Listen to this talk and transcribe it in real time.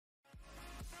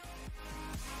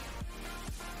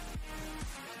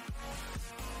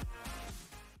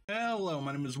Hello,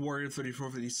 my name is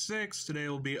Warrior3456. Today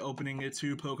we'll be opening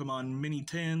two Pokemon mini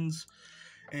tins,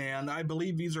 and I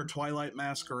believe these are Twilight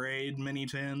Masquerade mini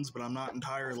tins, but I'm not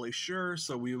entirely sure,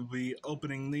 so we will be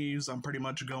opening these. I'm pretty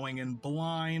much going in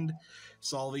blind.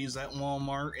 Saw these at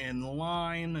Walmart in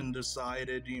line and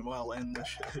decided, well, in the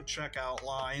checkout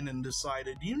line, and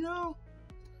decided,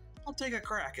 I'll take a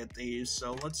crack at these,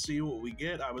 so let's see what we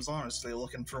get. I was honestly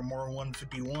looking for more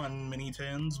 151 mini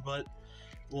tins, but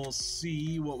we'll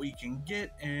see what we can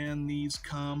get, and these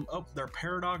come... Oh, they're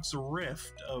Paradox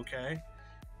Rift, okay.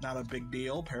 Not a big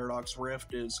deal. Paradox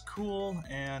Rift is cool,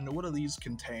 and what do these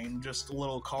contain? Just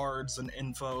little cards and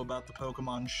info about the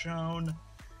Pokemon shown,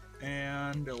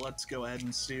 and let's go ahead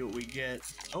and see what we get.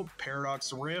 Oh,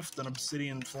 Paradox Rift and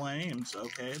Obsidian Flames,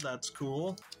 okay, that's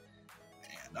cool.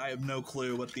 And I have no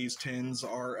clue what these tins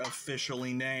are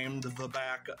officially named. The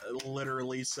back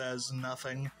literally says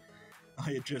nothing.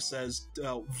 It just says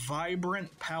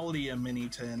Vibrant Paldea mini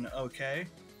tin. Okay,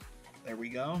 there we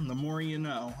go. The more you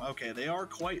know. Okay, they are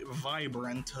quite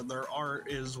vibrant. Their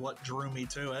art is what drew me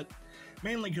to it.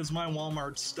 Mainly because my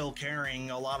Walmart's still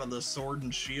carrying a lot of the Sword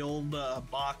and Shield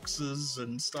boxes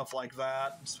and stuff like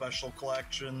that. Special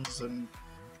collections and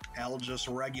hell, just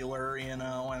regular, and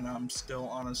I'm still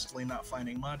honestly not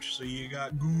finding much. So you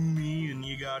got Goomy and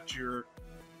you got your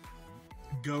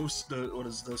Ghost, what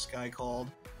is this guy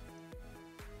called?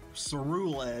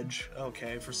 Ceruledge.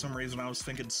 Okay, for some reason I was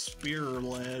thinking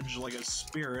Spearledge, like a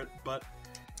spirit, but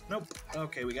nope.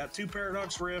 Okay, we got two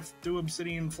Paradox Rift, two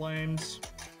Obsidian Flames,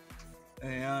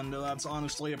 and that's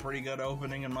honestly a pretty good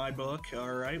opening in my book.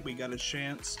 Alright, we got a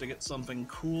chance to get something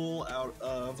cool out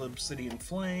of Obsidian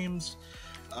Flames.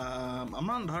 I'm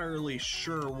not entirely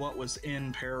sure what was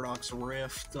in Paradox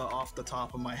Rift off the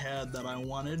top of my head that I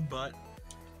wanted, but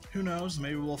who knows,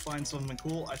 maybe we'll find something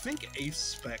cool. I think Ace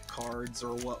Spec cards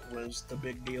are what was the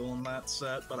big deal in that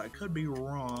set, but I could be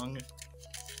wrong.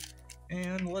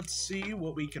 And let's see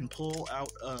what we can pull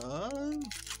out of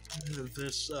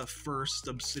this first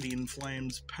Obsidian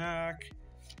Flames pack.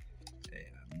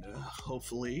 And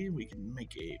hopefully we can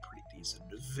make a pretty decent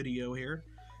video here.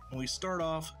 And we start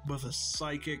off with a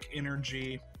Psychic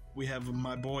Energy. We have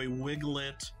my boy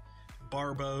Wiglet,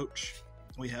 Barboach,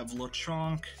 we have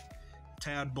Lechonk,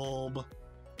 Tadbulb,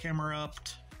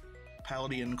 Camerupt,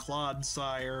 Paldean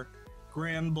Clodsire,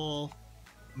 Granbull,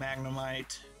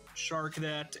 Magnemite,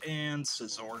 Sharkadet, and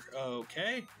Scizor.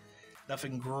 Okay,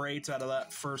 nothing great out of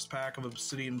that first pack of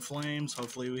Obsidian Flames.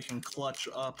 Hopefully we can clutch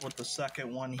up with the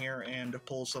second one here and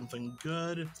pull something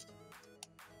good.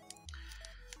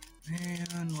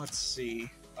 And let's see.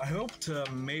 I hope to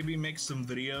maybe make some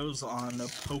videos on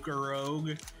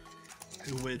Pokerogue,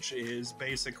 which is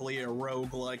basically a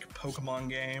roguelike Pokemon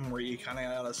game where you kind of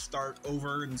gotta start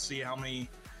over and see how many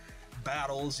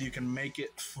battles you can make it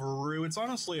through. It's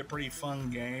honestly a pretty fun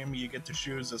game. You get to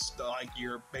choose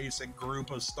your basic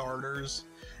group of starters,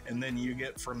 and then you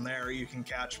get from there, you can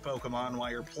catch Pokemon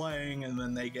while you're playing, and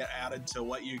then they get added to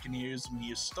what you can use when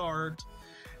you start.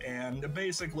 And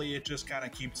basically it just kind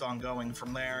of keeps on going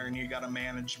from there, and you got to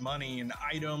manage money and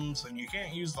items, and you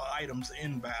can't use the items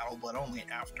in battle but only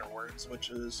afterwards,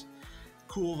 which is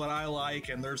cool that I like.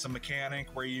 And there's a mechanic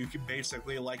where you can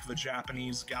basically, like the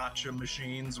Japanese gacha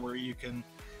machines, where you can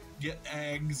get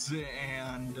eggs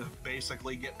and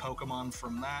basically get Pokemon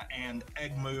from that and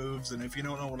egg moves. And if you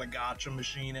don't know what a gacha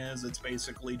machine is, it's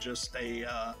basically just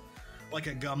a like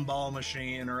a gumball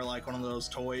machine, or like one of those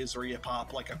toys where you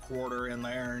pop like a quarter in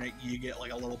there and you get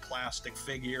like a little plastic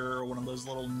figure or one of those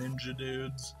little ninja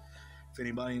dudes, if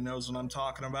anybody knows what I'm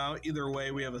talking about. Either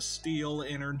way, we have a Steel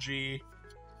Energy,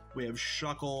 we have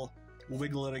Shuckle,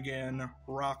 Wiglet again,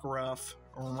 Rockruff,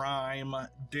 Rhyme,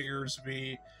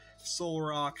 Diggersby,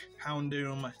 Solrock,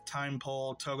 Houndoom,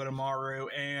 Timepole, Togedemaru,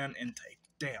 and Intake.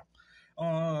 Damn.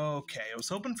 Okay, I was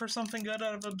hoping for something good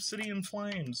out of Obsidian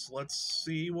Flames. Let's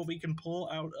see what we can pull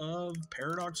out of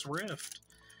Paradox Rift.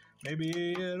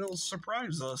 Maybe it'll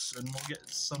surprise us and we'll get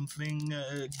something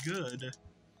good.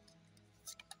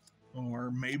 Or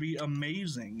maybe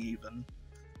amazing, even.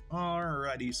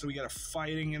 Alrighty, so we got a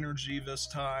Fighting Energy this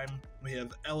time. We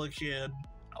have Elekid.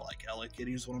 I like Elekid,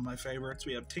 he's one of my favorites.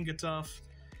 We have Tinkatuff,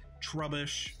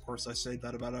 Trubbish. Of course, I say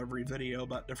that about every video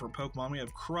about different Pokemon. We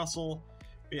have Crustle.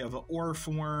 We have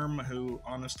Orfworm, who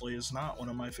honestly is not one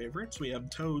of my favorites. We have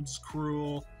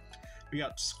Toadscruel. We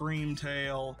got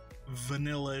Screamtail,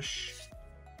 Vanillish,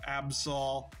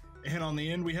 Absol, and on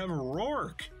the end we have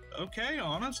Rourke. Okay,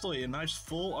 honestly, a nice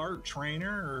full art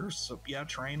trainer,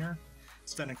 trainer.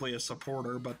 It's technically a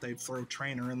supporter, but they throw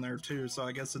trainer in there too, so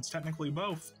I guess it's technically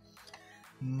both.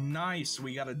 Nice,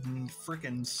 we got a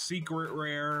freaking secret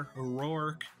rare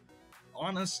Rourke.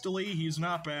 honestly, he's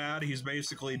not bad. He's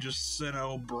basically just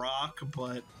Sinnoh Brock,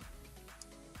 but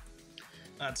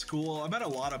that's cool. I bet a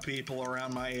lot of people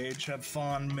around my age have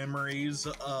fond memories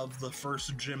of the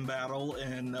first gym battle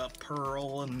in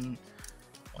Pearl and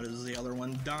what is the other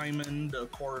one? Diamond. Of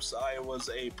course, I was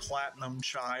a platinum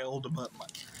child, but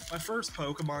my first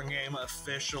Pokemon game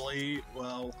officially,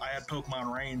 well, I had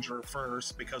Pokemon Ranger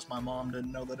first because my mom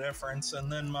didn't know the difference, and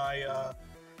then my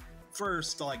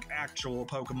first, like, actual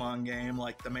Pokemon game,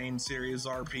 like the main series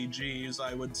RPGs,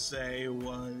 I would say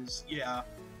was, yeah,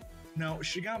 no,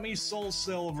 she got me Soul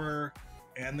Silver,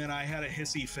 and then I had a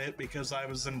hissy fit because I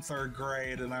was in 3rd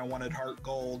grade and I wanted Heart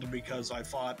Gold because I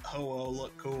thought Ho-Oh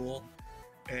looked cool.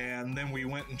 And then we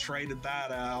went and traded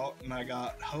that out, and I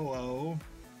got Ho-Oh,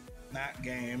 that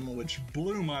game, which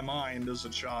blew my mind as a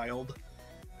child.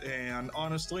 And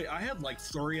honestly, I had like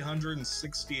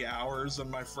 360 hours in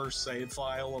my first save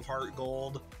file of Heart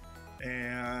Gold.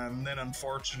 And then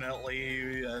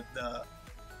unfortunately, the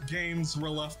games were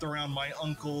left around my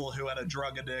uncle who had a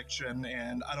drug addiction,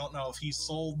 and I don't know if he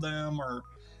sold them or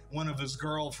one of his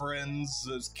girlfriends,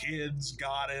 his kids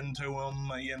got into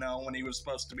him, you know, when he was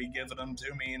supposed to be giving them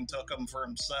to me and took them for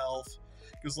himself.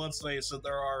 Because let's face it,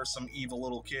 there are some evil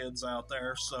little kids out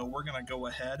there, so we're going to go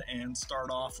ahead and start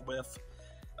off with,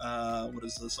 what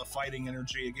is this, a fighting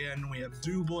energy again. We have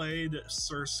Doublade,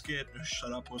 Surskit,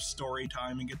 shut up with story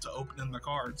time and get to opening the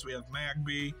cards. We have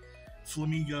Magby,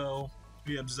 Flamigo,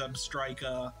 we have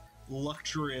Zebstrika,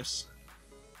 Luxurious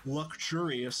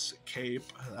Cape,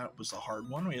 that was a hard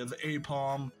one. We have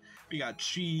Apom, we got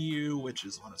Chi-Yu, which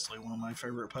is honestly one of my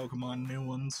favorite Pokemon new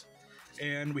ones,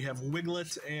 and we have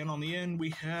Wiglet, and on the end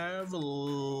we have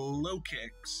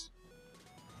Lokix.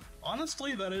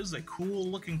 Honestly, that is a cool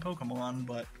looking Pokemon,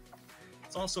 but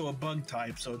it's also a bug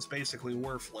type, so it's basically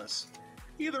worthless.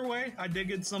 Either way, I did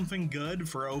get something good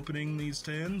for opening these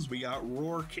tins. We got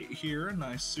Roarkit here, a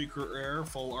nice secret rare,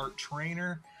 full art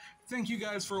trainer. Thank you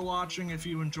guys for watching. If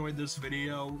you enjoyed this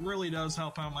video, really does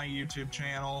help out my YouTube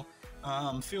channel.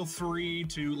 Feel free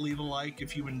to leave a like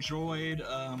if you enjoyed,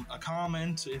 a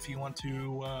comment if you want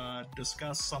to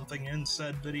discuss something in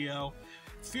said video.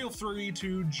 Feel free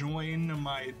to join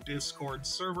my Discord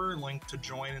server, link to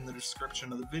join in the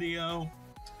description of the video.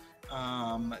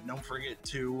 Don't forget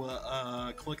to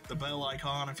click the bell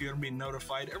icon if you want to be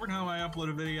notified every time I upload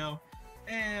a video.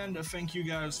 And thank you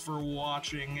guys for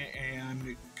watching,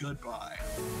 and goodbye.